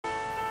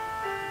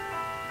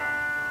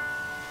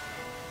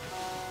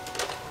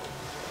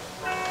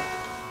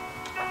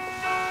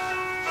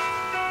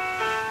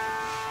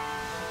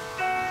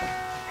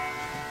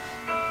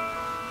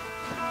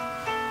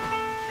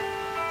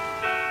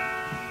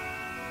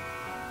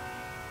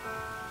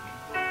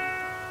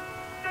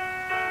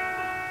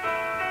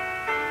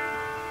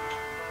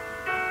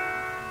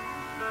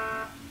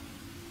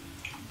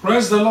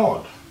Praise the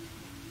Lord.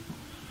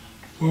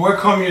 We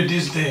welcome you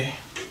this day.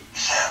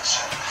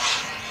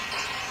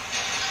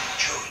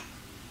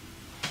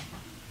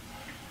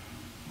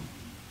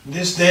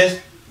 This day,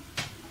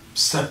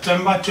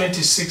 September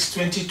 26,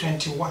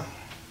 2021.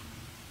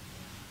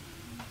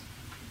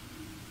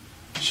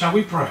 Shall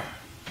we pray?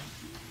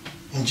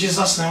 In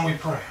Jesus' name we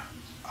pray.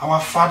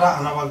 Our Father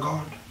and our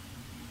God,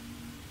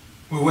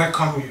 we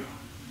welcome you.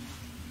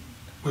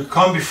 We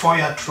come before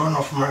your throne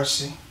of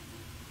mercy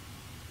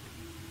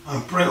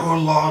and pray, O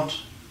Lord,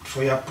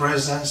 for your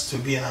presence to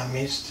be in our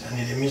midst and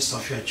in the midst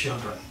of your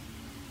children.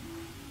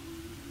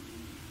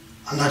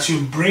 And that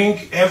you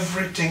bring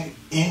everything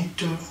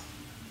into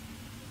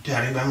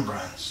their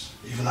remembrance,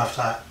 even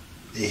after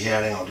the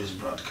hearing of this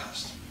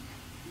broadcast.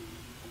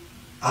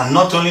 And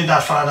not only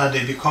that, Father,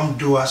 they become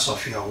doers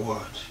of your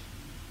word.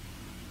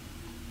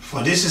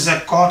 For this is a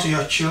call to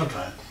your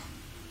children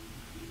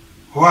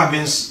who have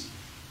been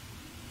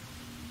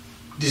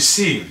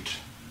deceived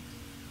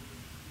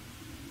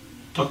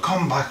to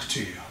come back to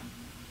you.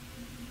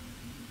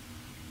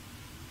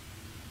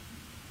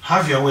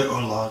 Have your way, O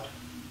Lord.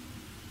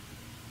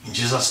 In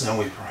Jesus' name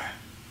we pray.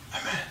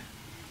 Amen.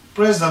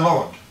 Praise the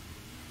Lord.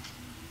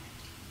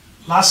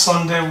 Last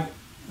Sunday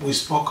we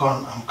spoke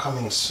on I'm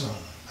coming soon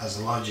as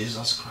the Lord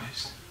Jesus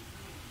Christ.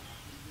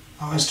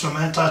 Our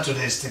instrumental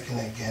today is taken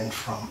again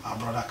from our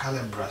brother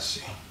Caleb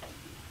Brassi.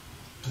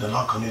 The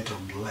Lord continue to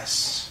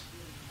bless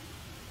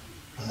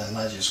and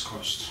enlarge his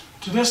coast.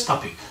 Today's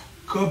topic,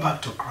 go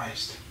back to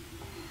Christ.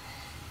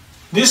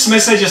 This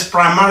message is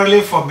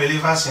primarily for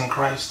believers in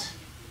Christ.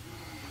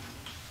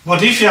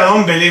 But if you're an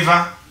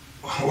unbeliever,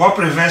 what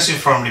prevents you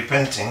from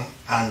repenting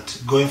and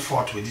going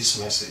forth with this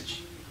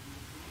message?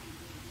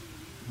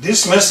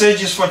 This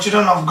message is for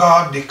children of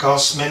God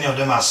because many of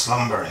them are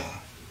slumbering.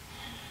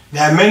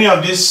 There are many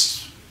of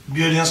these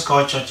buildings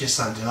called churches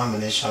and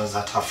denominations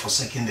that have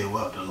forsaken the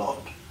word of the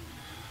Lord.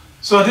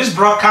 So this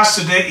broadcast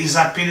today is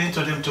appealing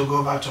to them to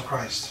go back to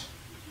Christ,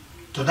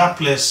 to that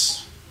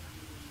place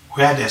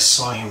where they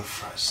saw him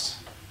first,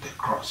 the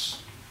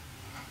cross.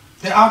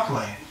 The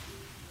outline.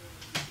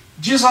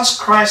 Jesus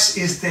Christ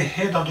is the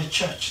head of the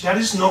church. There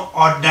is no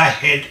other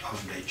head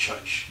of the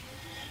church.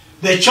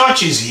 The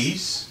church is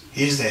his.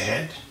 He is the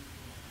head.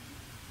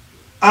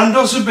 And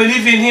those who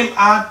believe in him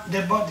are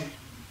the body.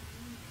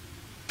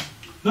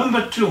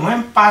 Number two,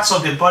 when parts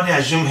of the body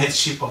assume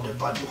headship of the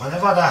body,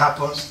 whenever that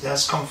happens,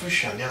 there's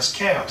confusion, there's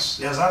chaos,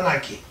 there's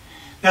anarchy,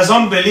 there's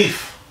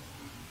unbelief.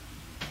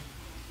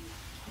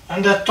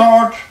 And the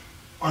third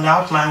on the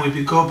outline will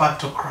be go back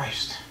to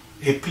Christ,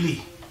 a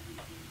plea.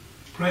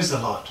 Praise the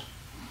Lord.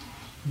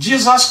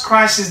 Jesus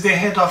Christ is the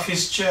head of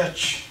his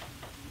church.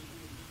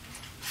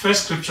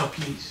 First scripture,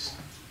 please.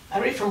 I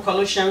read from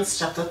Colossians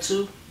chapter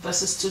 2,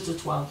 verses 2 to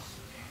 12.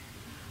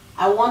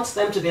 I want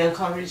them to be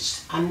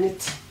encouraged and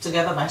knit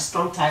together by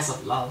strong ties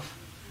of love.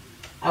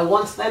 I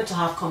want them to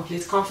have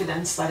complete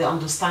confidence that they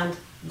understand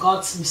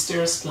God's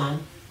mysterious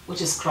plan,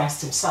 which is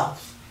Christ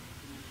himself.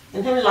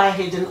 In him lie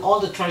hidden all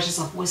the treasures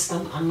of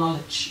wisdom and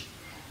knowledge.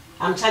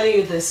 I'm telling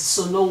you this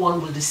so no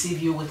one will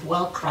deceive you with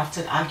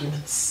well-crafted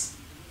arguments.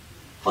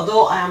 For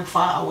though I am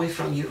far away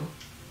from you,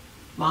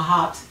 my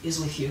heart is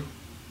with you.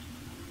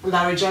 And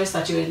I rejoice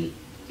that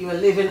you are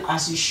living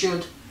as you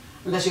should,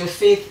 and that your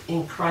faith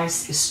in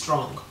Christ is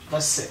strong.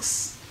 Verse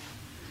 6.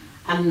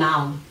 And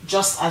now,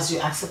 just as you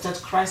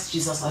accepted Christ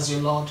Jesus as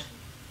your Lord,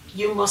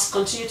 you must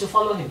continue to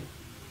follow him.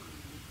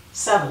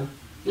 7.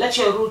 Let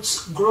your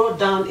roots grow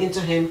down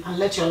into him and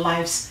let your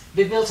lives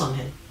be built on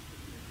him.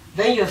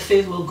 Then your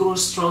faith will grow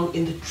strong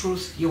in the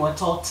truth you are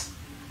taught,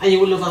 and you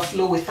will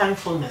overflow with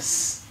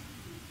thankfulness.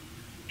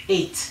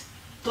 8.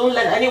 Don't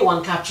let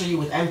anyone capture you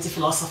with empty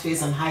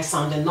philosophies and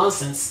high-sounding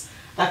nonsense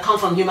that come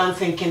from human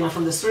thinking and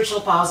from the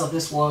spiritual powers of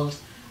this world,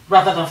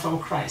 rather than from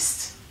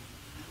Christ.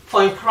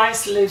 For in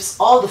Christ lives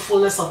all the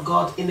fullness of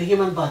God in the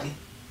human body.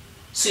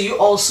 So you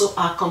also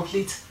are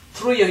complete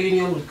through your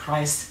union with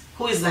Christ,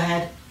 who is the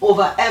head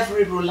over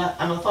every ruler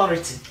and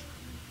authority.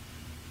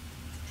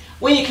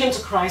 When you came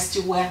to Christ,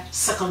 you were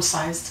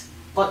circumcised,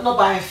 but not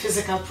by a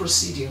physical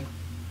procedure.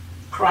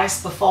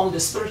 Christ performed the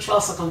spiritual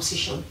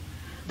circumcision,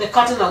 the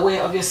cutting away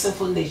of your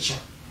sinful nature.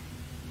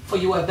 For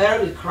you were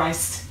buried with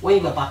Christ when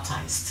you were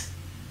baptized.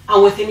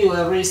 And with him you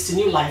were raised to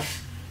new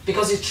life,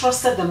 because you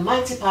trusted the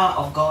mighty power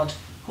of God,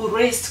 who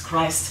raised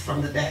Christ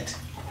from the dead.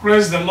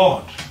 Praise the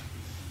Lord.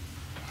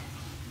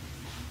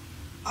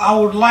 I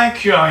would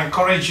like you, I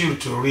encourage you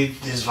to read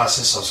these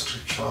verses of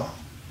scripture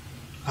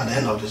at the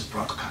end of this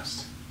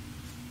broadcast.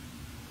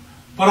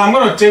 But I'm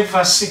going to take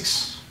verse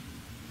 6.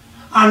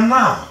 And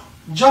now,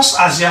 just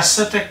as you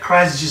accepted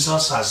Christ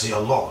Jesus as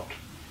your Lord,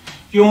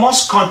 you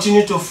must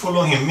continue to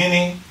follow him,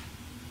 meaning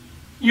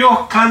you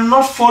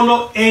cannot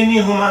follow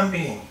any human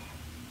being.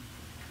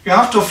 You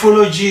have to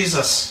follow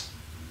Jesus.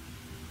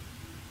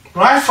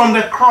 Right from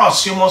the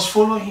cross, you must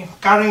follow him,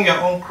 carrying your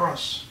own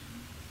cross,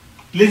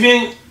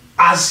 living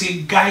as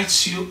he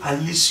guides you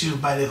and leads you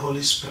by the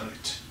Holy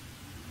Spirit.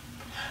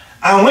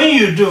 And when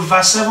you do,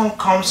 verse 7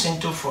 comes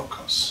into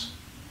focus.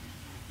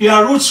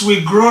 Your roots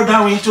will grow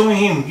down into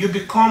him. You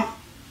become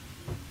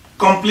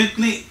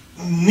completely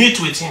knit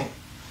with him.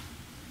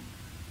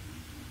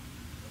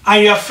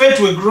 And your faith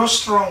will grow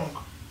strong.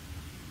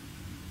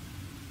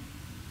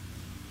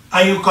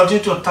 And you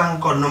continue to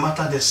thank God no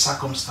matter the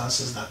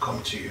circumstances that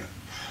come to you.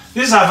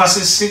 These are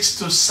verses 6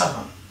 to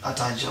 7 that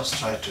I just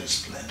tried to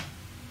explain.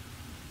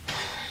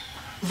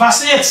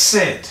 Verse 8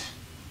 said,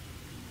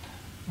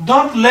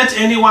 don't let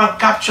anyone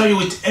capture you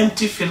with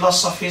empty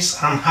philosophies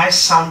and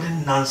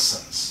high-sounding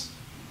nonsense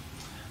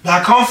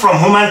that come from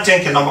human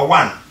thinking, number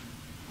one,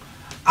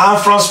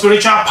 and from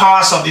spiritual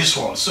powers of this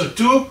world. So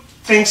two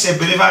things a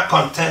believer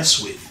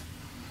contends with.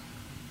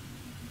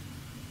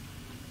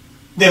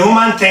 The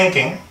human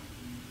thinking,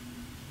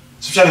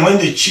 especially when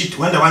they cheat,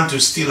 when they want to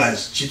steal and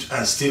cheat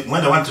and steal,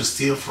 when they want to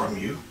steal from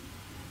you.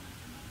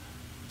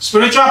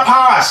 Spiritual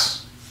powers,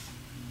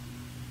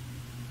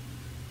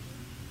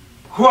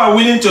 who are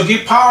willing to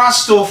give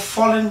powers to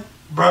fallen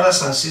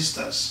brothers and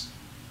sisters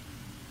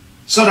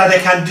so that they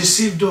can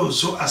deceive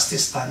those who are still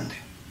standing.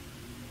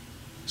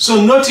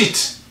 So note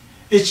it,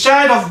 a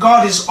child of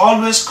God is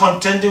always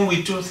contending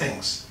with two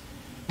things: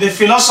 the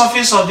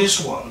philosophies of this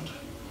world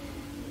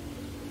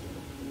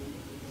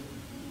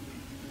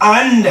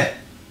and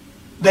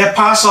the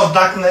powers of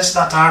darkness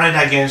that are arrayed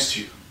against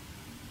you.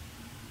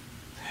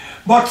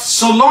 But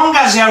so long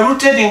as you are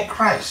rooted in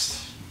Christ,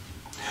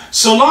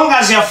 so long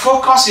as your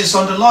focus is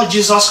on the Lord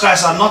Jesus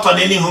Christ and not on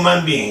any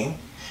human being,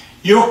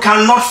 you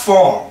cannot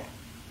fall.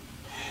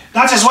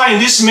 That is why in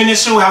this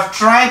ministry we have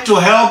tried to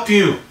help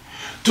you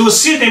to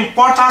see the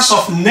importance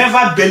of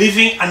never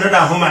believing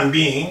another human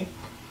being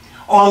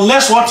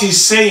unless what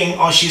he's saying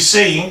or she's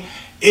saying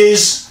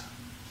is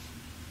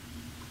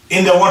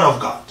in the Word of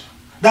God.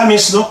 That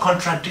means no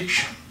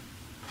contradiction.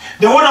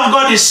 The Word of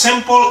God is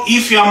simple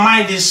if your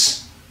mind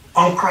is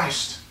on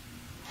Christ.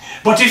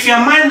 But if your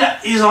mind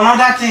is on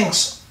other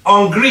things,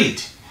 on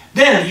greed,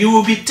 then you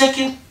will be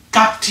taken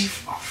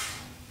captive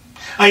of.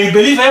 And you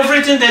believe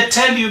everything they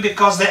tell you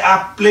because they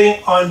are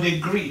playing on the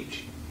greed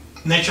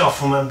nature of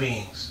human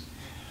beings.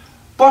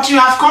 But you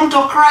have come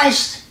to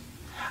Christ,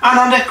 and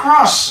on the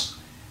cross,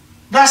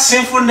 that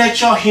sinful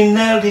nature, he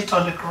nailed it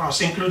on the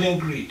cross, including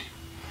greed.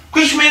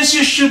 Which means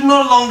you should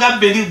no longer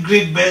believe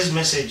greed-based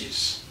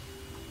messages.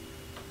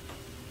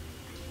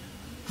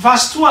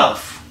 Verse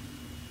 12.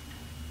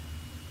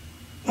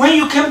 When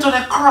you came to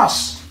the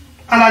cross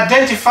and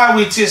identified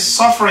with his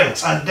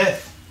sufferings and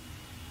death,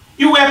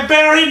 you were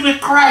buried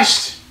with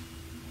Christ.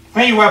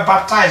 When you were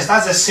baptized,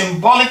 that's a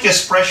symbolic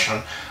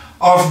expression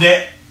of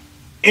the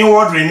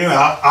inward renewal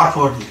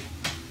outwardly.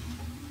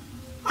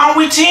 And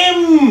with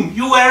him,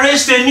 you were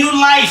raised a new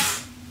life.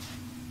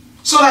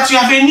 So that you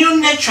have a new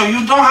nature.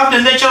 You don't have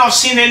the nature of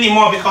sin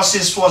anymore because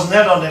it was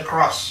nailed on the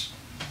cross.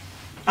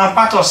 And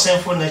part of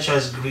sinful nature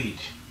is greed.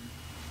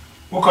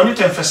 We'll continue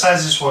to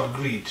emphasize this word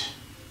greed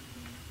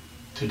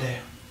today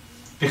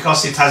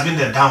because it has been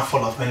the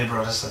downfall of many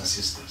brothers and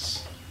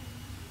sisters.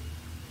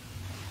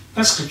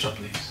 Next scripture,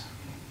 please.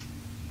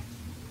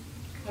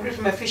 I read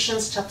from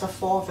Ephesians chapter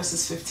 4,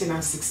 verses 15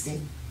 and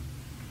 16.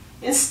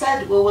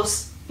 Instead, we will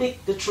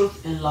speak the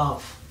truth in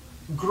love,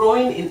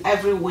 growing in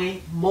every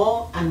way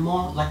more and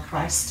more like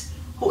Christ,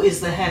 who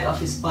is the head of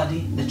his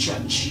body, the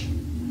church.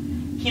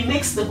 He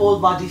makes the whole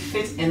body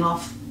fit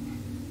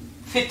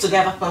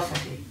together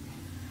perfectly.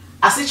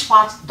 As each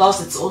part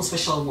does its own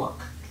special work,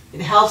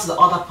 it helps the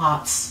other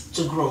parts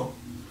to grow,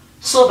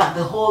 so that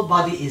the whole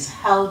body is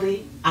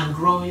healthy and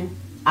growing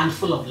and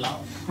full of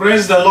love.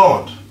 Praise the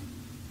Lord.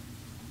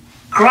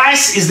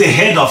 Christ is the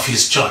head of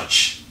his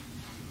church,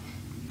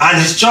 and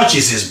his church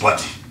is his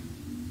body.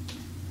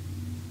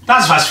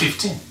 That's verse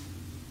 15.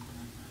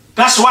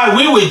 That's why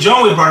we will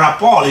join with Brother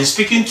Paul in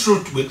speaking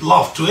truth with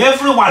love to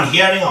everyone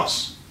hearing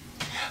us.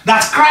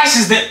 That Christ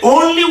is the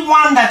only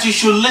one that you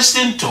should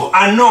listen to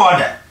and no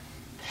other.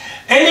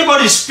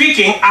 Anybody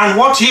speaking and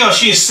what he or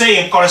she is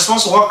saying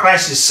corresponds to what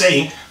Christ is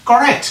saying,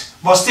 correct.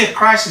 But still,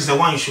 Christ is the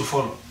one you should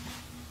follow.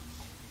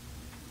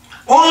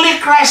 Only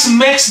Christ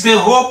makes the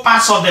whole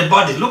parts of the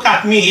body. Look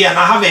at me here, and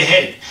I have a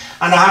head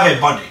and I have a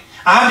body.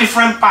 I have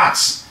different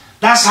parts.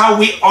 That's how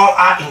we all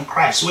are in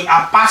Christ. We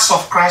are parts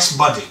of Christ's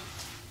body.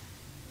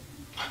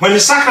 When he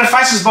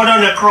sacrificed his body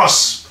on the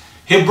cross,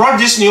 he brought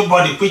this new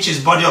body, which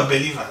is body of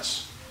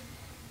believers.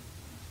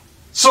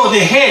 So the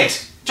head,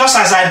 just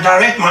as I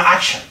direct my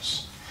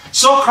actions,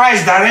 so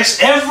Christ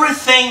directs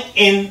everything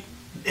in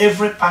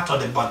every part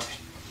of the body.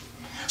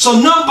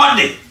 So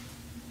nobody,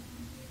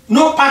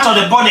 no part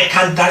of the body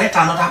can direct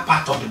another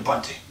part of the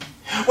body.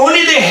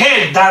 Only the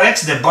head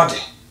directs the body.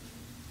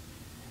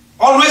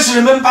 Always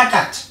remember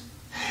that.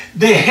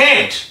 The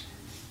head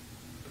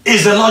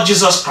is the Lord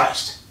Jesus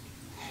Christ.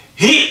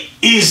 He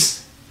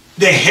is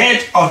the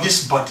head of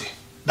this body.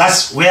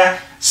 That's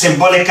where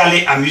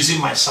symbolically I'm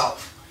using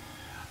myself.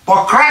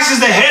 But Christ is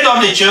the head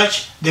of the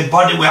church. The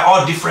body were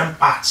all different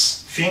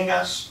parts.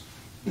 Fingers,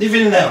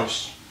 even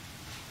nails,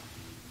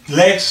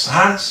 legs,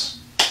 hands,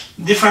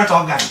 different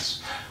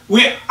organs.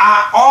 We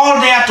are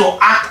all there to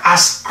act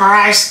as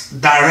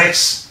Christ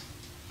directs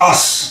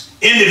us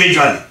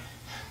individually,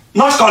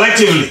 not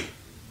collectively.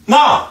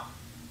 No.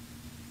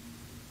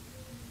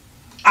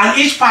 And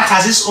each part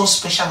has its own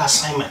special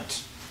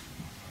assignment.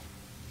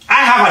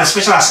 I have a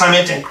special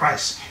assignment in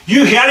Christ.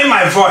 You hearing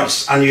my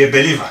voice and you're a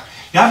believer,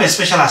 you have a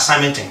special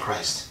assignment in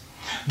Christ.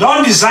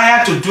 Don't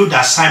desire to do the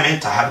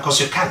assignment I have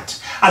because you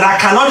can't. And I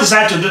cannot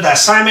desire to do the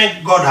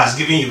assignment God has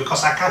given you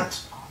because I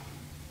can't.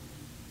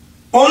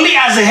 Only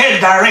as the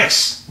head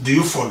directs do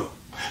you follow.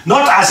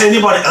 Not as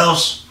anybody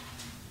else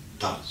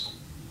does.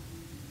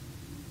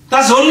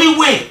 That's the only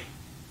way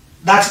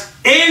that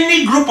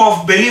any group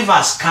of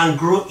believers can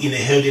grow in a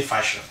healthy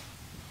fashion.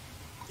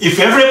 If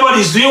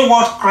everybody is doing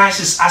what Christ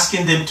is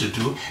asking them to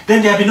do,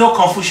 then there will be no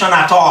confusion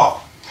at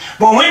all.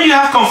 But when you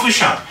have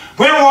confusion,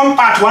 when one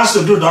part wants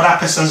to do the other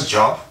person's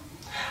job,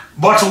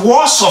 but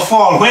worst of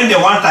all, when they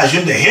want to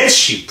assume the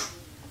headship,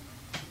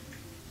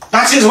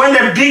 that is when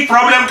the big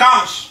problem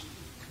comes.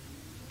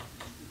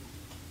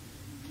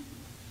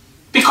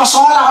 Because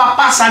all our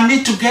parts are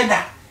knit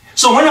together.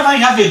 So whenever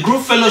you have a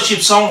group fellowship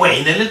somewhere,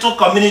 in a little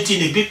community,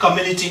 in a big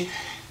community,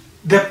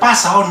 the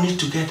parts are all knit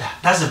together.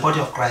 That's the body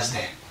of Christ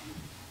there.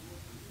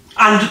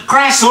 And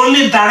Christ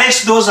only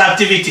directs those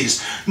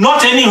activities,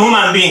 not any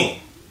human being.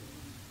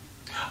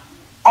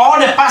 All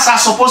the parts are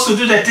supposed to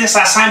do the things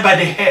assigned by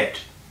the head.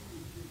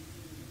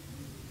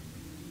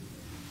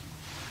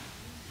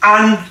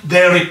 And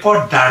they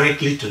report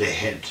directly to the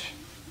head.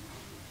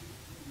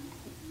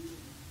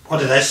 What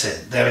did I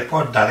say? They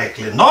report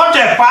directly. Not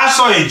a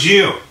pastor, a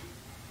Jew.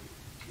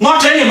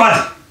 Not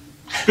anybody.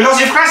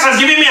 Because if Christ has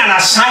given me an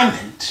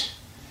assignment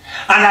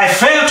and I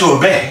fail to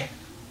obey,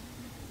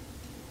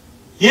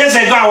 years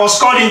ago I was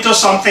called into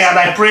something and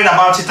I prayed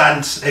about it and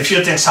a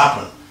few things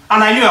happened.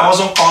 And I knew I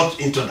wasn't called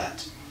into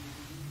that.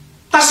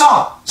 That's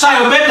all. So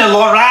I obeyed the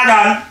Lord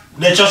rather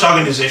than the church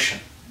organization.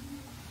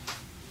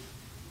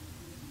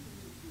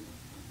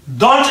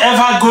 Don't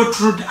ever go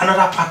through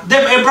another part.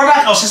 A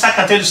brother or sister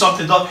can tell you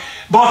something,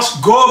 but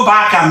go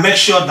back and make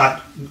sure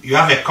that you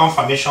have a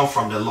confirmation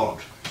from the Lord.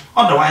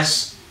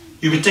 Otherwise,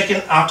 you'll be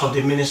taken out of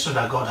the ministry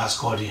that God has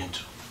called you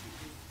into.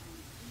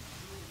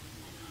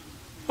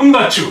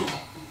 Number two,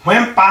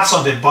 when parts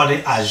of the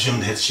body assume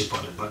the headship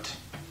of the body.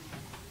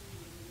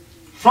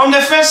 From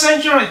the first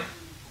century,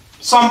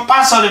 some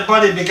parts of the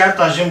body began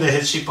to assume the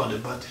headship of the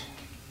body.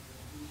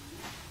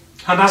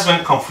 And that's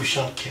when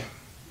confusion came.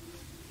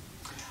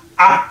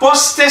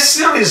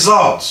 Apostasy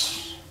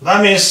results.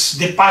 That means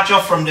departure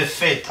from the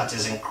faith that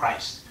is in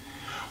Christ.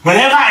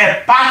 Whenever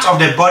a part of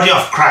the body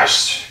of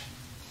Christ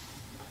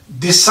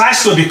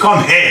decides to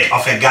become head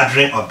of a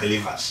gathering of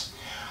believers,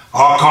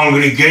 or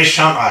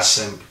congregation or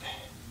assembly,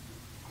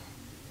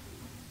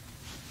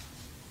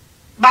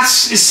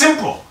 it's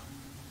simple.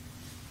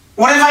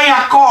 Whatever you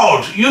are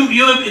called,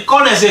 you're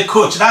called as a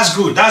coach. That's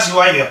good. That's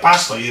why you're a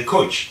pastor, you're a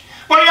coach.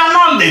 But you are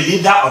not the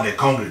leader of the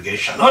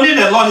congregation. Only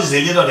the Lord is the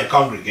leader of the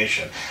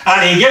congregation.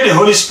 And He gave the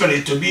Holy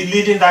Spirit to be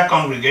leading that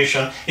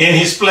congregation in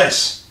His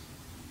place.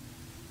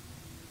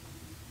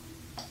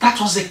 That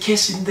was the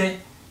case in the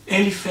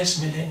early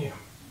first millennium.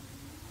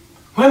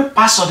 When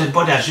parts of the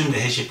body assumed the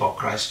headship of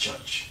Christ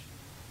Church,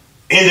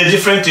 in the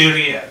different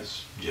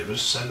areas,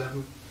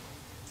 Jerusalem,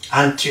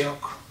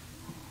 Antioch,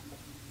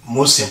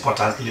 most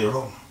importantly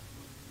Rome.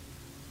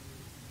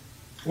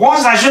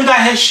 Once they assumed that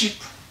headship,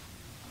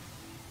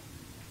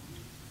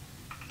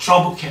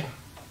 trouble came.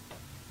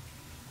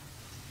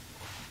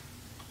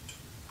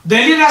 The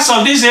leaders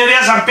of these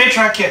areas and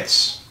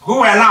patriarchates, who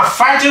were now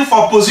fighting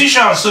for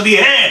positions to be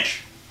head,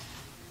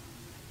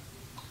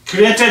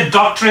 created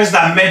doctrines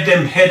that made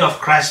them head of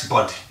Christ's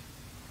body.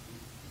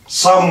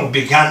 Some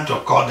began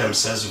to call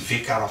themselves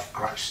vicar of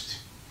Christ.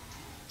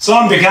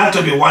 Some began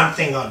to be one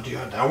thing or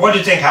the other. And what do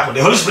you think happened?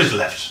 The Holy Spirit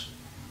left.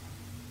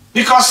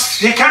 Because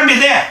He can't be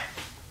there.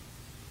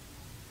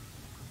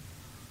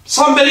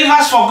 Some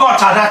believers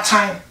forgot at that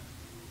time.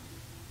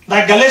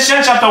 Like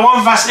Galatians chapter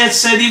 1 verse 8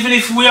 said, even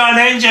if we are an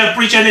angel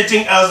preach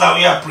anything else that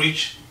we have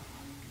preached,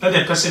 let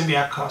the person be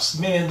accursed.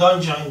 Meaning,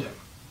 don't join them.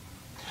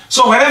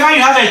 So whenever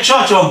you have a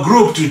church or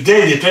group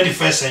today in the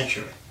 21st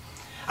century,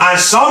 and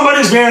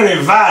somebody is being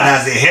revered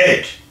as the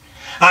head,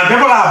 and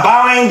people are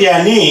bowing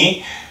their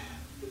knee,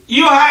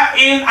 you are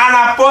in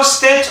an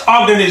apostate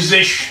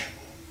organization,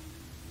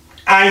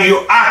 and you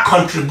are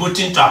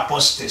contributing to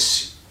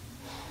apostasy.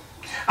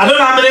 I don't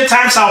know how many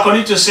times I'll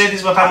continue to say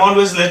this, but I'm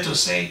always led to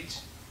say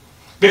it.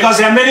 Because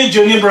there are many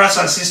genuine brothers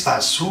and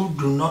sisters who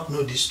do not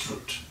know this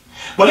truth.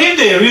 But if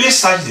they really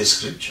search the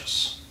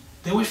scriptures,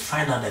 they will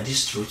find out that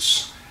these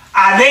truths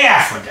are there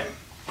for them.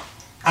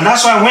 And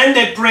that's why when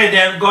they pray,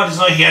 then God is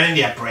not hearing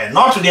their prayer.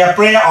 Not their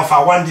prayer of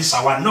I want this,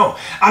 I want no.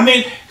 I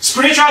mean,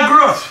 spiritual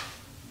growth.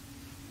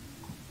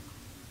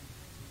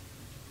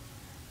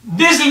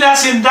 These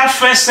leaders in that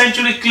first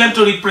century claim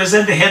to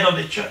represent the head of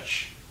the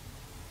church.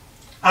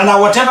 And that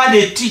whatever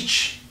they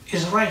teach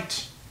is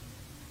right.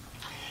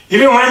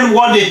 Even when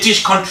what they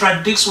teach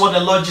contradicts what the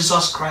Lord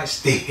Jesus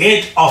Christ, the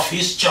head of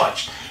His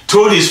church,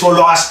 told His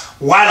followers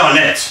while on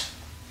earth.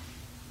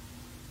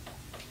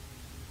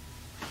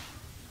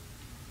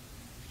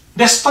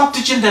 They stopped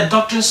teaching the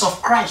doctrines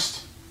of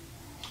Christ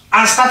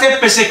and started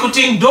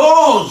persecuting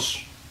those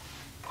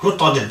who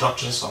taught the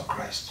doctrines of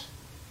Christ.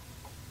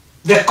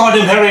 They called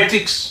them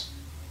heretics,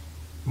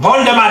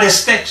 burned them at the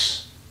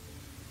stakes.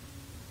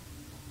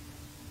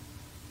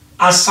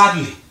 And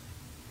sadly,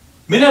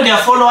 many of their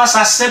followers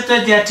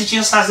accepted their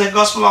teachings as the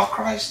gospel of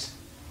Christ.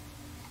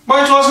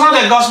 But it was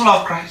not the gospel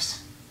of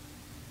Christ.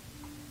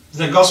 It's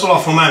the gospel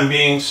of human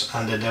beings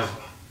and the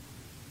devil.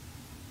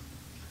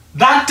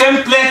 That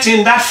template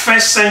in that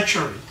first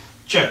century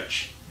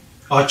church,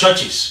 or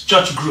churches,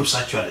 church groups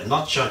actually,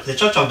 not church. The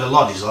church of the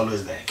Lord is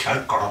always there. You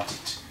can't corrupt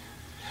it.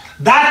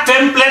 That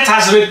template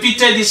has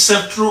repeated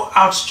itself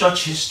throughout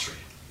church history.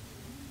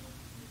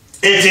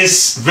 It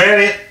is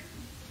very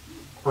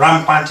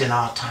rampant in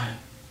our time.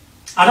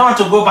 I don't want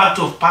to go back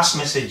to past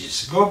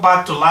messages. Go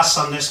back to last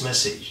Sunday's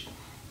message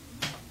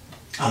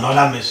and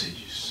other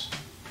messages.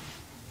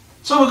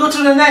 So we go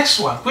to the next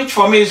one, which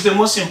for me is the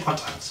most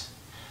important.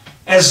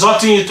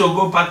 Exhorting you to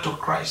go back to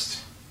Christ.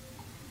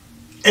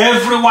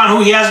 Everyone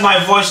who hears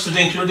my voice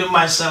today, including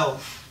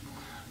myself,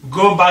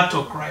 go back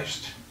to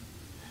Christ.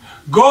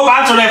 Go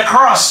back to the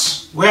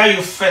cross where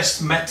you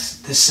first met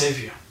the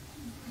Savior.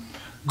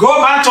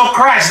 Go back to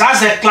Christ.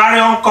 That's the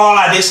clarion call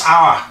at this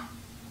hour.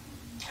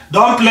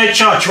 Don't play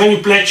church. When you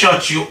play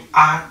church, you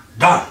are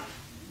done.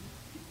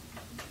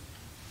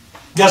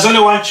 There's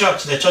only one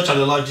church, the church of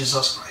the Lord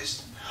Jesus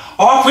Christ.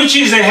 Of which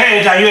is the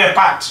head and you a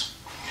part.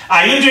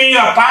 Are you doing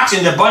your part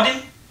in the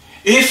body?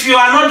 If you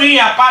are not doing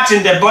your part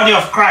in the body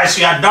of Christ,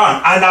 you are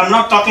done. And I'm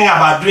not talking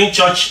about doing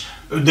church,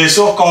 the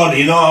so-called,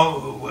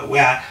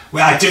 where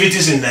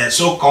activities in the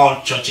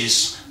so-called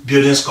churches,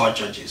 buildings called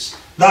churches.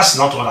 That's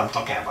not what I'm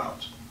talking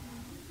about.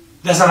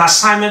 There's an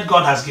assignment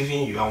God has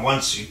given you and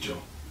wants you to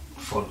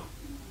follow.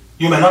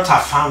 You may not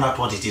have found out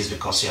what it is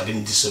because you have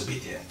been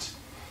disobedient.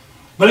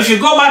 But if you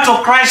go back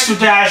to Christ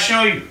today, I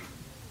assure you,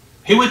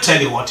 He will tell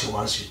you what He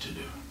wants you to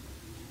do.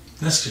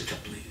 Next scripture,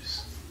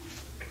 please.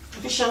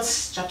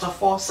 Ephesians chapter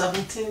 4,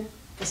 17,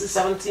 verses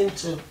 17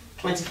 to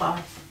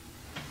 25.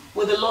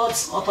 With the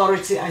Lord's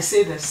authority I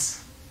say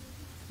this,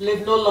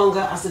 live no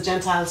longer as the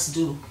Gentiles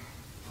do,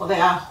 for they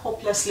are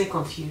hopelessly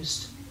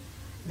confused.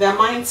 Their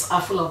minds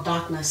are full of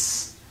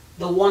darkness.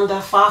 They wander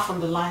far from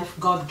the life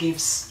God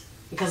gives,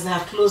 because they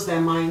have closed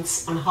their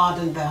minds and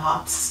hardened their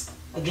hearts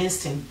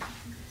against Him.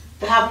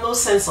 They have no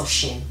sense of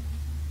shame.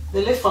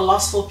 They live for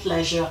lustful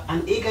pleasure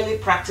and eagerly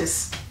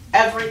practice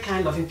every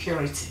kind of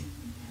impurity.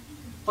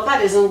 But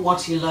that isn't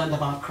what you learned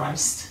about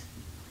Christ.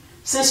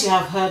 Since you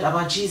have heard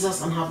about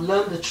Jesus and have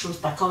learned the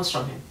truth that comes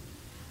from Him,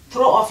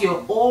 throw off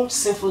your old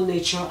sinful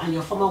nature and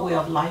your former way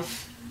of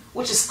life,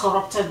 which is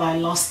corrupted by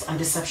lust and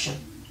deception.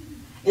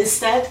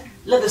 Instead,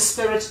 let the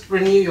Spirit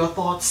renew your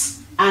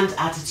thoughts and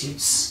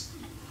attitudes.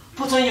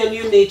 Put on your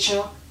new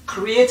nature,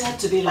 created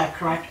to be like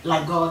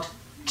God,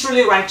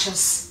 truly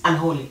righteous and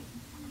holy.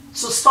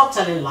 So stop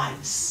telling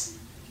lies.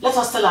 Let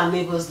us tell our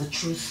neighbors the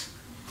truth,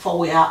 for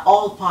we are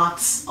all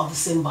parts of the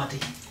same body.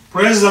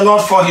 Praise the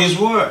Lord for His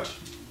word.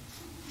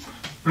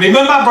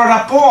 Remember,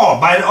 Brother Paul,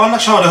 by the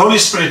unction of the Holy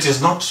Spirit,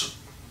 is not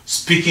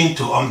speaking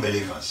to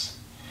unbelievers.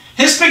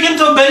 He's speaking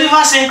to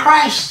believers in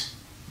Christ.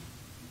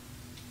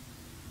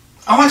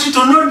 I want you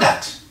to know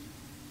that.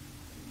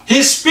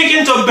 He's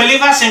speaking to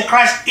believers in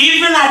Christ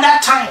even at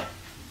that time.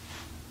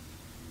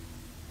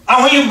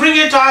 And when you bring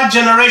it to our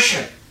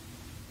generation,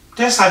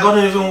 things are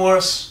gotten even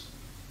worse.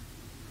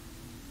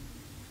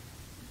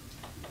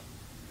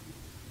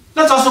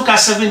 Let us look at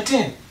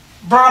 17.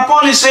 Brother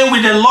Paul is saying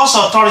with the Lord's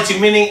authority,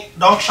 meaning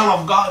the unction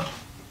of God.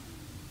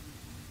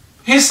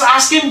 He's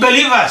asking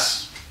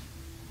believers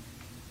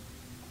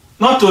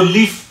not to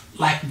live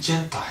like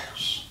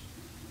Gentiles.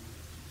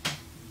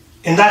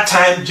 In that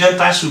time,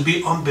 Gentiles will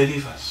be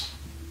unbelievers.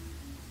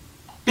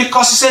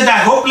 Because he said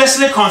they're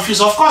hopelessly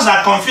confused. Of course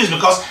they're confused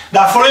because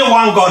they're following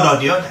one God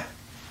or the other.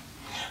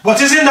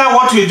 But isn't that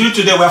what we do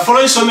today? We're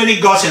following so many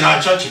gods in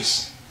our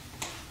churches.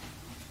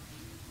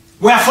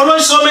 We are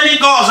following so many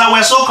gods and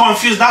we're so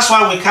confused. That's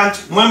why we can't,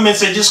 when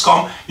messages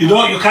come, you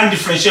can't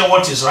differentiate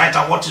what is right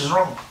and what is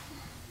wrong.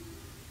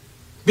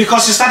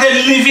 Because you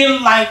started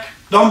living like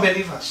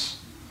unbelievers.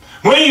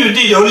 When you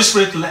did, the Holy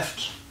Spirit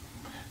left.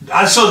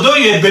 And so though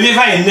you're a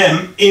believer in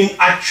them, in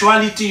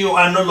actuality you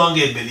are no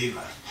longer a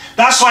believer.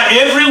 That's why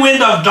every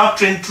wind of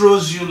doctrine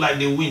throws you like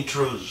the wind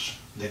throws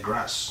the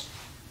grass.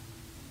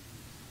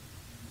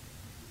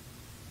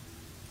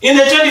 In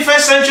the 21st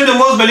century, the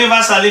most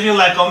believers are living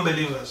like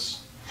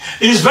unbelievers.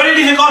 It is very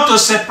difficult to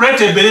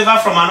separate a believer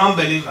from an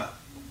unbeliever.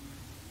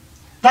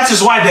 That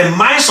is why the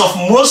minds of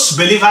most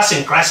believers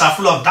in Christ are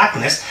full of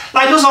darkness,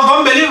 like those of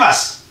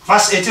unbelievers.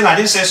 Verse 18, I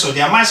didn't say so.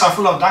 Their minds are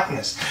full of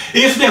darkness.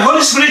 If the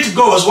Holy Spirit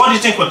goes, what do you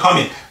think will come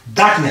in?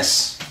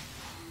 Darkness.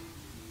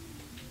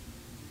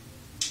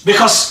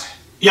 Because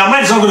your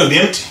mind is not going to be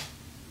empty.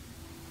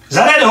 Is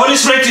that the Holy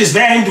Spirit is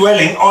there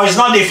indwelling, or is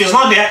not? If he's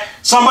not there,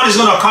 somebody's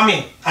going to come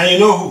in, and you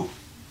know who.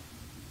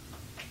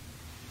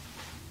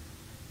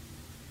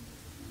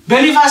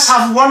 Believers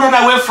have wandered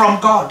away from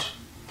God.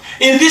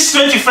 In this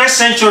 21st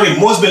century,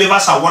 most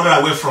believers have wandered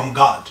away from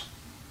God.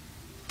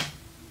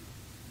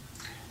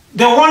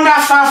 They wander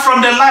far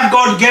from the life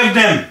God gave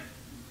them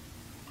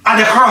at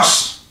the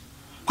cross,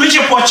 which He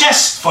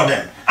purchased for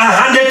them and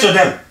handed to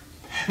them.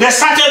 They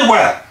started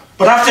well,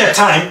 but after a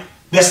time,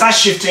 they start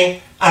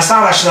shifting and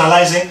start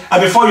rationalizing,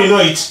 and before you know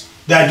it,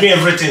 they are doing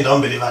everything the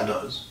unbeliever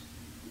does.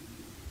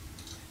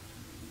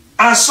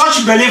 And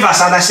such believers,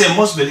 and I say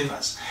most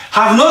believers,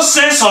 have no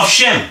sense of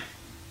shame.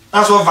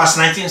 That's what verse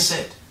 19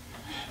 said.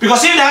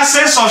 Because if they have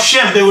sense of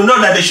shame, they will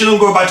know that they shouldn't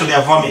go back to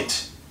their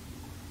vomit.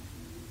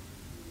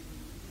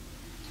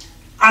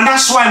 And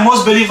that's why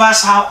most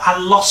believers are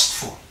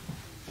lustful.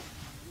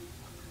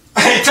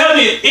 Tell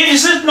me,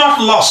 is it not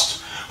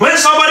lust? When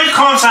somebody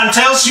comes and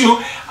tells you,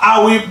 I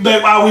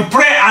will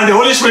pray and the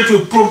Holy Spirit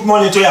will put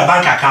money into your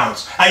bank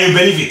account, and you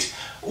believe it,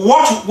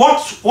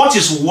 what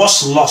is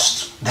worse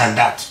lust than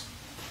that?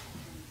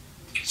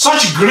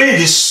 Such greed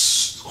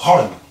is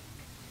horrible.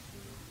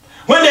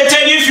 When they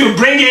tell you if you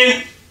bring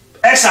in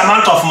X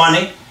amount of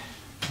money,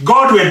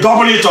 God will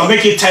double it or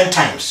make it 10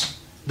 times.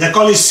 They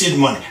call it seed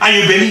money, and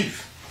you believe.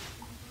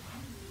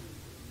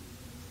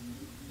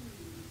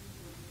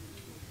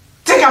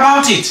 Think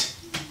about it.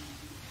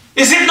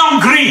 Is it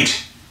not greed?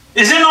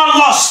 Is it not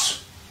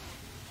lust?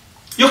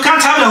 You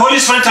can't have the Holy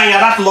Spirit and you're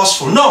not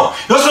lustful. No,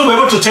 He also will be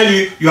able to tell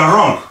you you are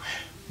wrong.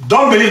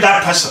 Don't believe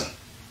that person.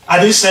 I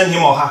didn't send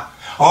him or her.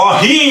 Or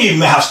he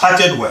may have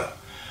started well,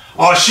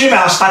 or she may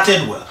have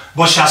started well,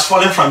 but she has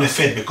fallen from the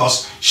faith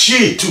because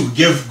she too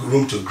gave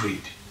room to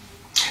greed.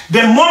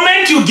 The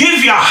moment you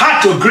give your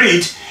heart to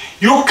greed,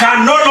 you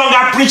can no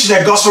longer preach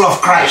the gospel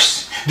of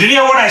Christ. Did you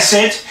hear what I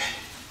said?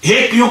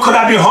 You could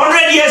have been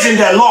 100 years in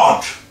the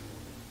Lord,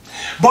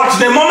 but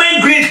the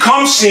moment greed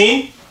comes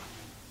in,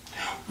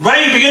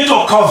 when you begin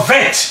to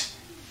covet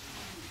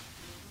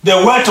the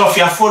wealth of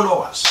your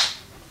followers,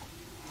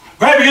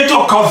 when you begin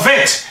to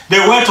covet the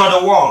wealth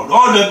of the world,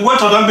 all the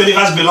wealth of the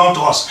unbelievers belong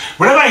to us.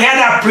 Whenever you hear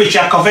that preach,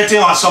 you're coveting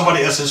on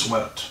somebody else's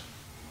wealth.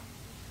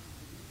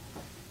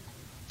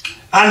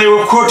 And they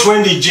will quote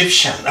when the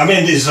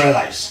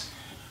Israelites,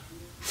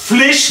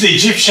 fleeced the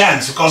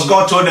Egyptians because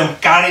God told them,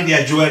 carry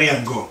their jewelry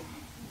and go.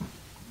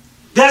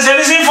 There's a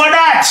reason for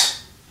that.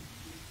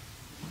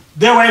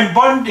 They were in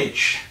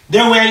bondage.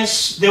 They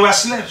were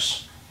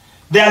slaves.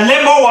 Their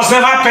labor was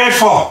never paid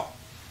for.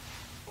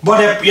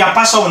 But your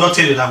pastor will not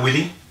tell you that, will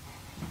he?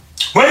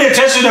 When he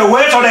tells you the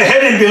weight of the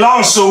heaven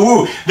belongs to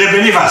who? The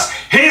believers.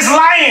 He's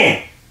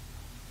lying.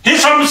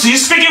 He's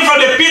speaking from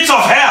the pits of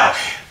hell.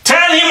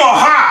 Tell him or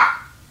her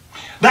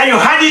that you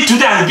had it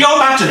today and go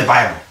back to the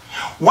Bible.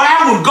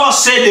 Why would God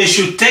say they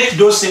should take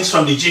those things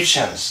from the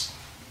Egyptians?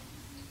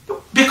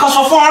 Because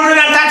for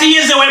 430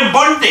 years they were in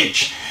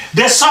bondage.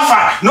 They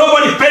suffered.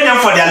 Nobody paid them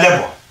for their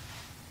labor.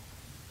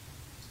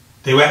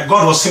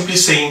 God was simply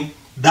saying,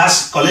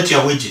 collect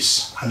your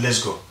wages and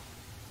let's go.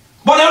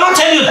 But they will not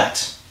tell you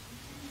that.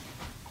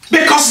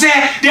 Because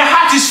their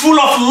heart is full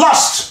of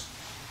lust.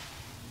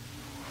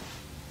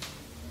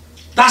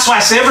 That's why I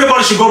say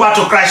everybody should go back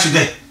to Christ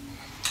today.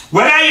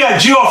 Whether you're a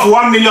Jew of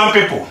 1 million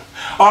people,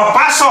 or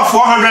pastor of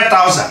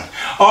 400,000,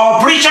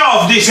 or preacher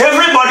of this,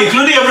 everybody,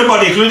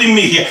 including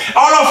me here,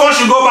 all of us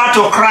should go back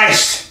to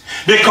Christ.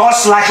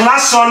 Because like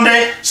last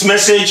Sunday's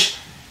message,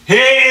 He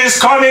is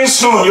coming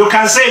soon. You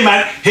can say,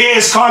 man, He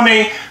is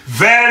coming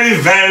very,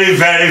 very,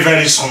 very,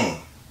 very soon.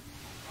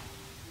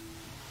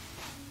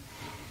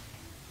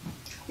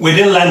 We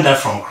didn't learn that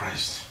from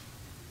Christ.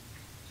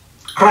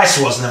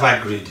 Christ was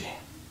never greedy.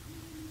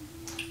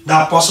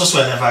 The apostles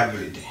were never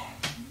greedy.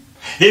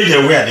 If they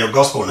were, the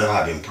gospel would never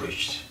have been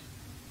preached.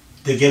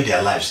 They gave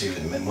their lives,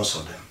 even most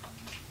of them.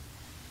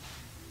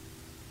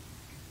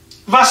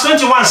 Verse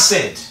 21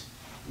 said,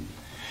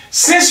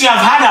 since you have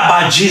heard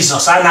about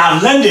Jesus and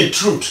have learned the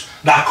truth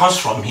that comes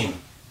from Him,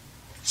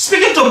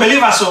 speaking to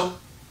believers, so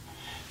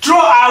throw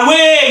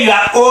away your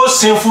old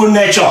sinful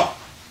nature,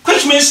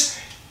 which means,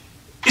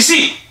 you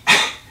see,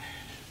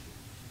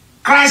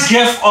 Christ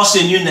gave us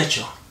a new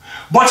nature.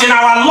 But in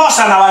our lust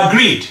and our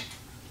greed,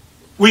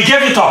 we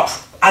gave it up.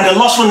 And the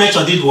lustful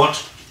nature did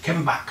what?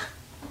 Came back.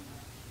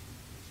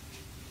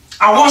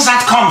 And once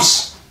that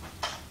comes,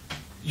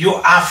 you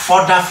are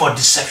fodder for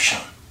deception.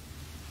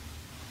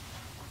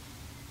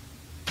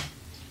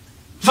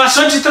 Verse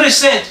 23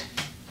 said,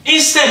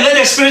 instead, let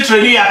the Spirit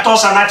renew your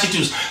thoughts and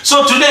attitudes.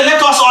 So today,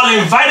 let us all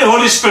invite the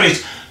Holy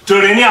Spirit to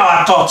renew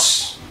our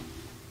thoughts.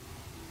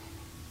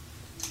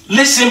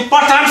 It's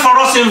important for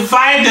us to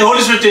invite the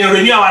Holy Spirit to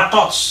renew our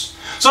thoughts,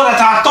 so that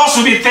our thoughts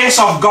will be things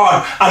of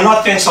God and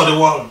not things of the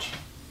world.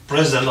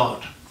 Praise the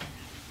Lord.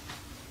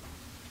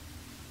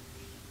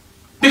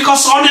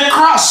 Because on the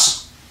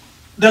cross,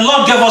 the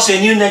Lord gave us a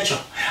new nature.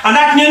 And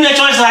that new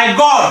nature is like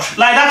God,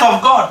 like that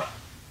of God.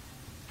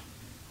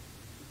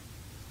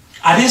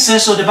 I didn't say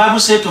so. The Bible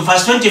said to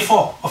verse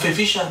 24 of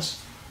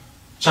Ephesians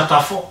chapter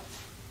 4.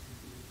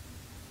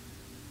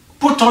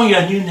 Put on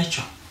your new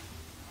nature.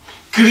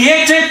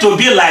 Created to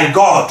be like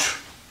God.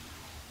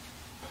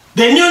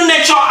 The new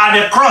nature at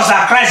the cross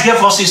that Christ gave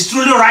us is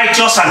truly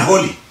righteous and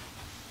holy.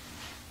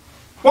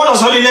 What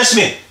does holiness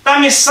mean? That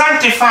means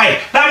sanctified.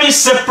 That means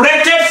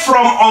separated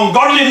from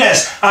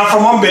ungodliness and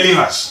from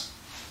unbelievers.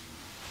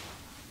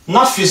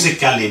 Not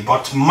physically,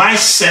 but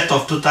mindset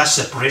of total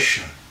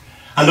separation.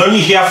 And only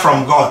hear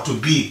from God to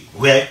be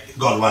where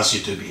God wants you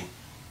to be.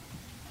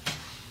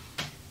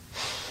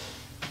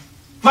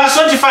 Verse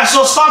 25,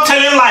 so stop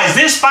telling lies.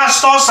 These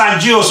pastors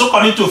and Jews who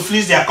continue to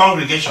fleece their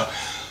congregation,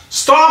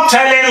 stop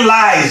telling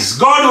lies.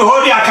 God will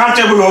hold you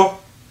accountable.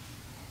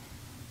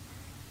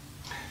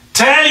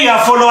 Tell your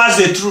followers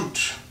the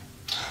truth.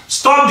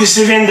 Stop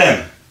deceiving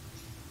them.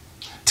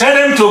 Tell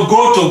them to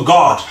go to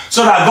God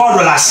so that God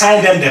will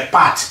assign them the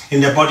part in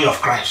the body of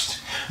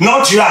Christ.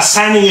 Not you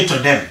assigning it to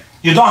them.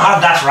 You don't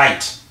have that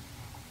right.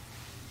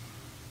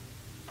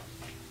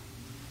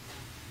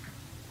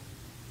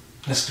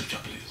 Next scripture,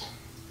 please.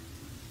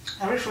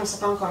 I read from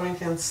 2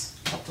 Corinthians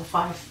chapter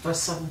 5, verse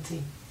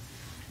 17.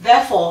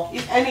 Therefore,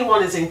 if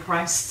anyone is in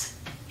Christ,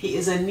 he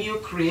is a new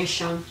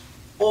creation.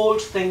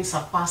 Old things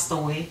have passed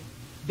away.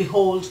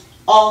 Behold,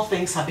 all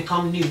things have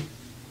become new.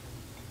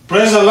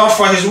 Praise the Lord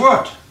for his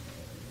word.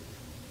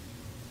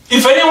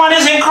 If anyone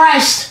is in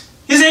Christ,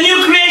 he's a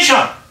new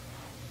creation.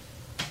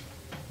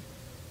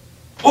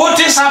 Old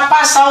things have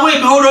passed away.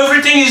 Behold,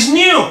 everything is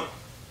new.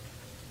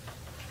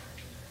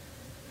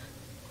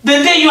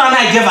 The day you and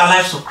I gave our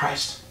lives to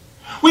Christ,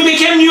 we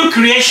became new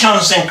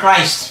creations in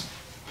Christ.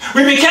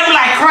 We became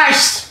like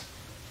Christ.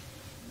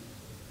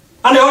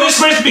 And the Holy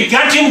Spirit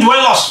began to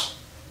indwell us.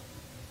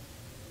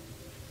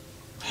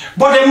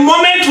 But the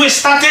moment we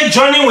started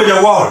joining with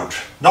the world,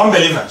 the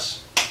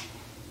unbelievers,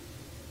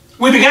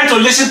 we began to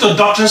listen to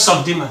doctrines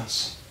of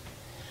demons.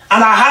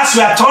 And our hearts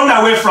were turned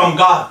away from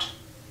God.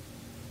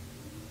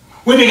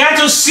 We began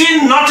to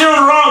see nothing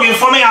wrong in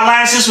forming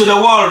alliances with the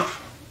world.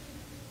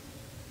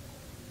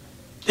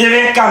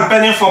 Even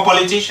campaigning for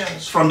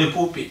politicians from the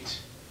pulpit.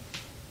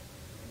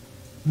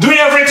 Doing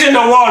everything the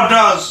world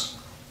does.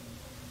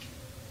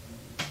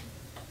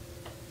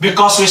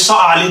 Because we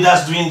saw our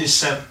leaders doing the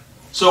same.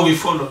 So we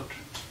followed.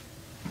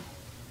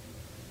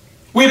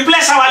 We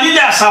place our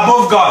leaders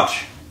above God.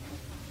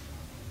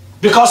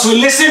 Because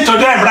we listen to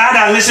them rather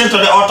than listen to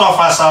the author of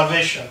our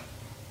salvation.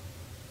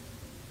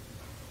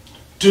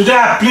 Today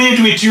I plead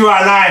with you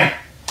and I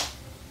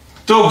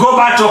to go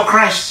back to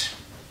Christ.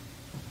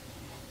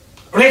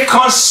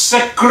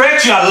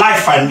 Reconsecrate your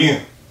life anew.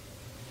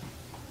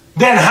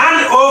 Then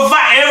hand over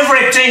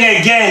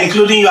everything again,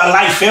 including your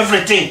life,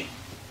 everything,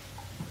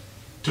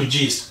 to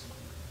Jesus.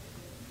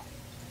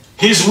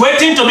 He's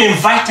waiting to be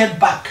invited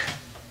back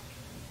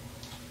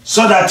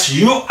so that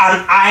you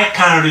and I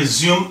can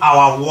resume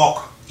our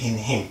walk in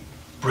Him.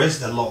 Praise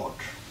the Lord.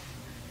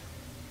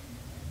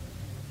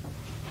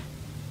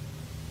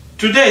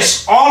 Today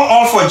is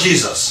all for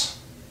Jesus.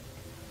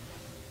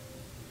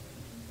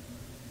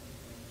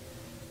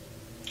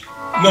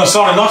 No,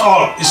 sorry, not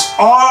all. It's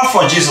all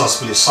for Jesus,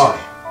 please. Sorry.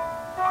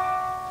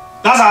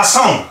 That's our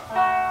song.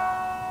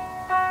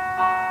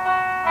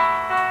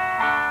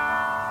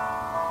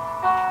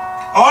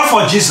 All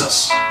for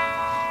Jesus.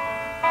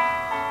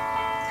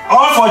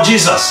 All for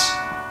Jesus.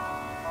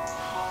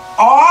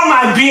 All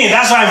my being.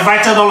 That's why I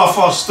invited all of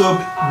us to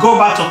go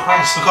back to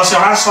Christ, because He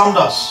ransomed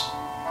us.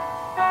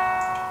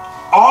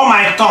 All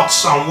my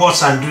thoughts and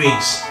words and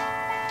doings.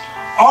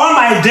 All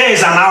my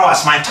days and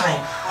hours, my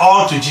time.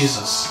 All to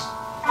Jesus.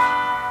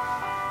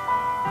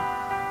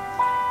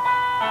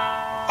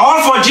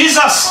 All for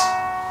Jesus.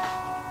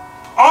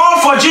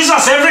 All for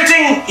Jesus.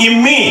 Everything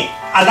in me.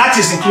 And that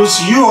includes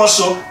you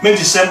also. Make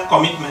the same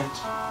commitment.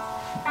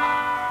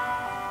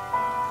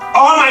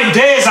 All my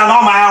days and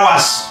all my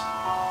hours.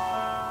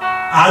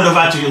 I hand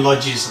over to you,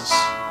 Lord Jesus.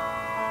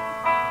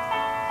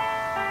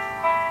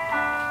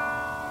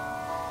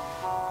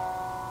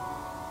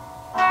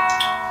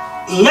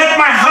 Let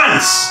my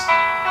hands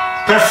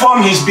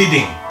perform His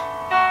bidding.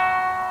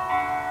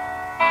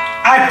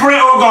 I pray,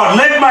 oh God,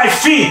 let my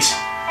feet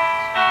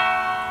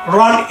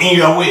run in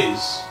your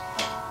ways.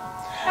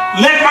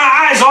 Let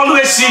my eyes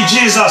always see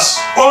Jesus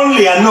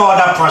only and no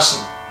other person.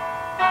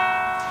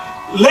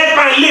 Let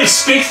my lips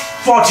speak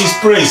forth His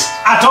praise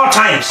at all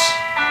times.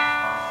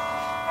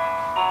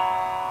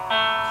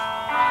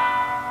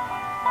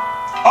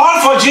 All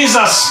for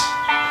Jesus.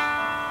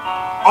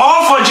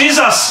 All for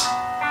Jesus.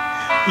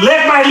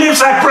 Let my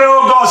lips, I pray,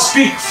 oh God,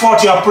 speak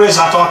forth your praise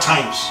at all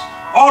times.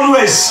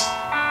 Always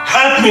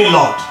help me,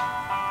 Lord.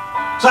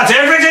 So that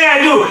everything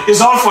I do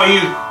is all for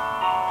you.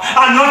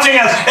 And nothing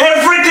else.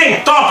 Everything,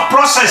 thought,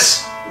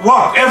 process,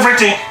 work,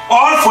 everything,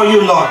 all for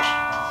you, Lord.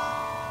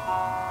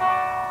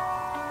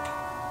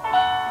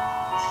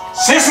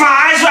 Since my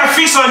eyes were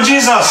fixed on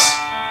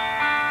Jesus,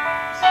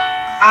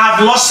 I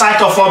have lost sight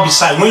of all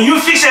beside. When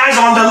you fix your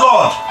eyes on the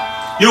Lord,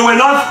 you will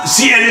not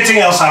see anything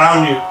else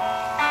around you.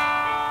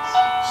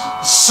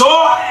 So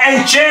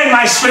enchain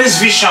my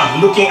spirit's vision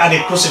looking at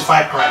the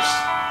crucified Christ.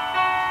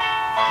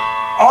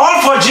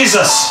 All for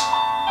Jesus.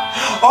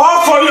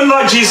 All for you,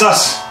 Lord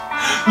Jesus.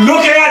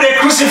 Looking at the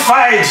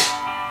crucified.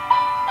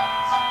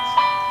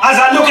 As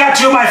I look at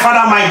you, my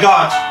Father, my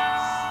God.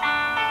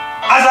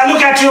 As I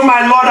look at you,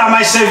 my Lord and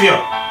my Savior.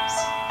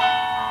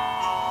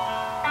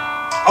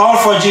 All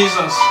for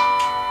Jesus.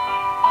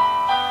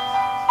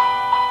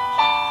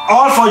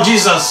 All for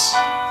Jesus.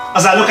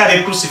 As I look at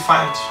the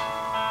crucified.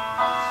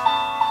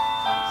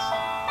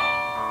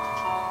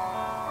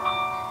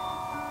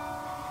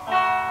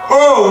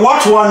 Oh,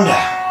 what wonder.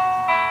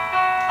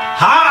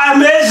 How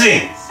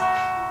amazing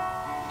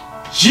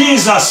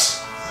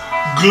Jesus,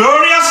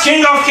 glorious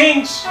King of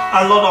Kings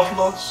and Lord of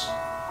Lords.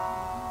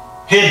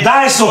 He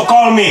dies to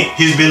call me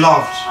his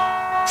beloved.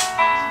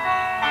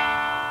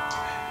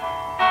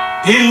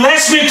 He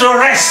lets me to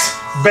rest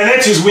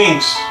beneath his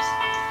wings.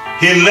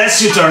 He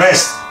lets you to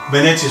rest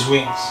beneath his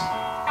wings.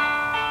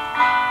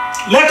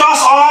 Let us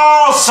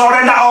all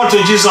surrender all to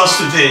Jesus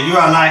today, you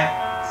and I.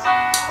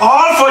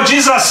 All for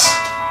Jesus,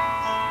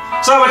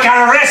 so we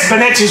can rest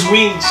beneath his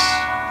wings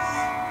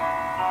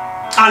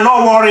and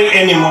not worry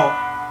anymore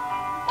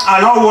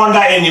and not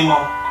wonder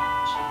anymore.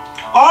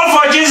 All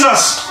for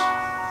Jesus.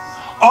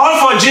 All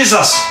for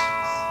Jesus.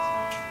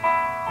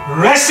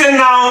 Resting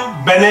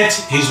now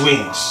beneath his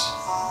wings.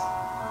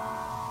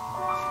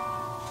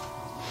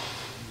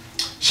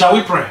 Shall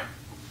we pray?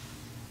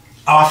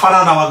 Our Father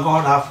and our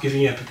God, I have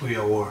given your people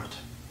your word.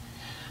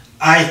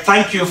 I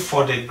thank you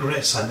for the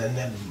grace and the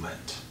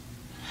enablement.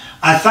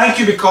 I thank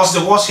you because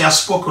the words you have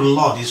spoken,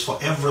 Lord, is for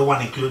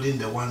everyone, including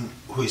the one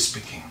who is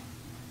speaking.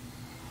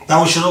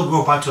 That we should not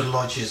go back to the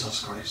Lord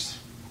Jesus Christ.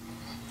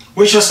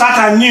 We should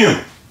start anew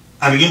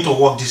and begin to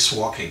walk this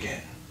walk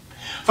again.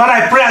 Father,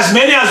 I pray as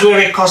many as we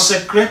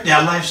reconsecrate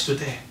their lives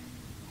today,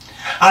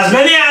 as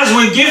many as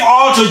we give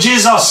all to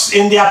Jesus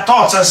in their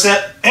thoughts and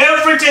say,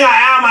 everything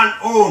I am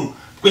and own,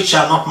 which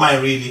are not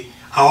mine really,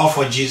 are all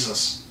for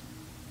Jesus.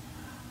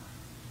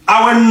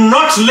 I will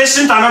not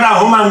listen to another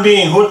human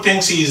being who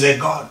thinks he is a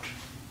God.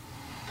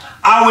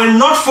 I will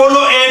not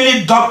follow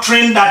any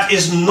doctrine that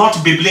is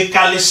not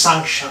biblically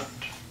sanctioned,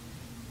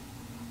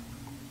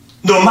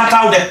 no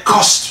matter the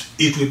cost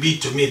it will be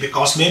to me,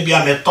 because maybe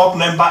I'm a top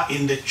member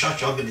in the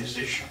church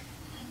organization.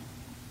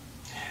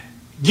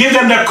 Give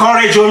them the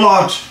courage, O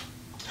Lord,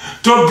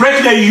 to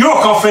break the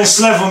yoke of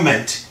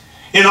enslavement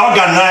in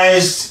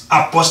organized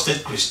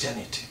apostate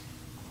Christianity.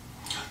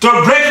 To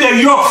break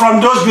the yoke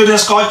from those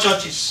buildings called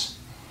churches,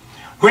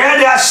 where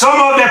there are some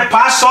of the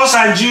pastors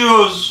and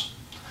Jews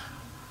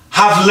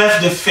have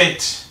left the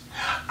faith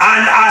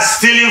and are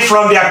stealing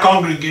from their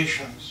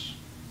congregations.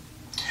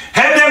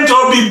 Help them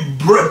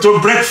to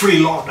break free,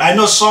 Lord. I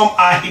know some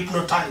are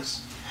hypnotized.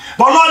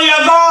 But Lord,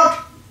 your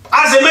God,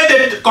 as they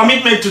made a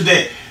commitment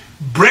today,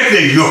 break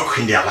the yoke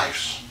in their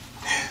lives.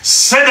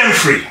 Set them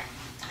free.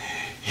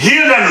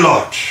 Heal them,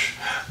 Lord.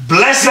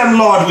 Bless them,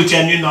 Lord, with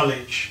your new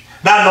knowledge.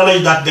 That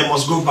knowledge that they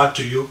must go back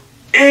to you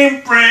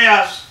in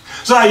prayers.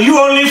 So that you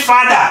only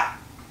Father,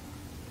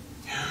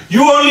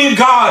 you only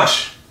God,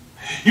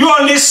 you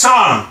only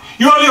Son,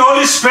 you only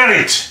Holy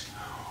Spirit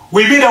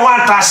will be the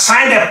one to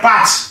assign the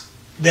path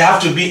they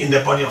have to be in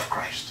the body of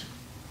Christ.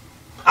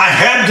 And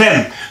help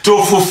them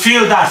to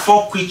fulfill that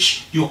for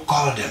which you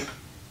call them.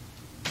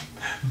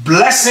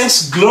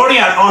 Blessings, glory,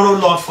 and honor,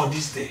 Lord, for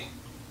this day.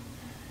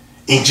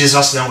 In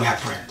Jesus' name we have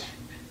prayed.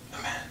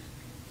 Amen.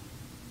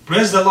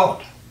 Praise the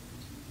Lord.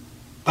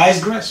 By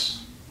his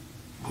grace,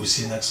 we'll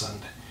see you next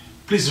Sunday.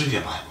 Please read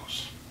your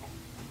Bibles.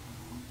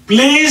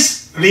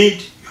 Please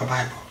read your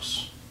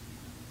Bibles.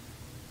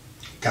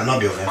 It cannot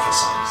be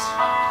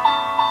overemphasized.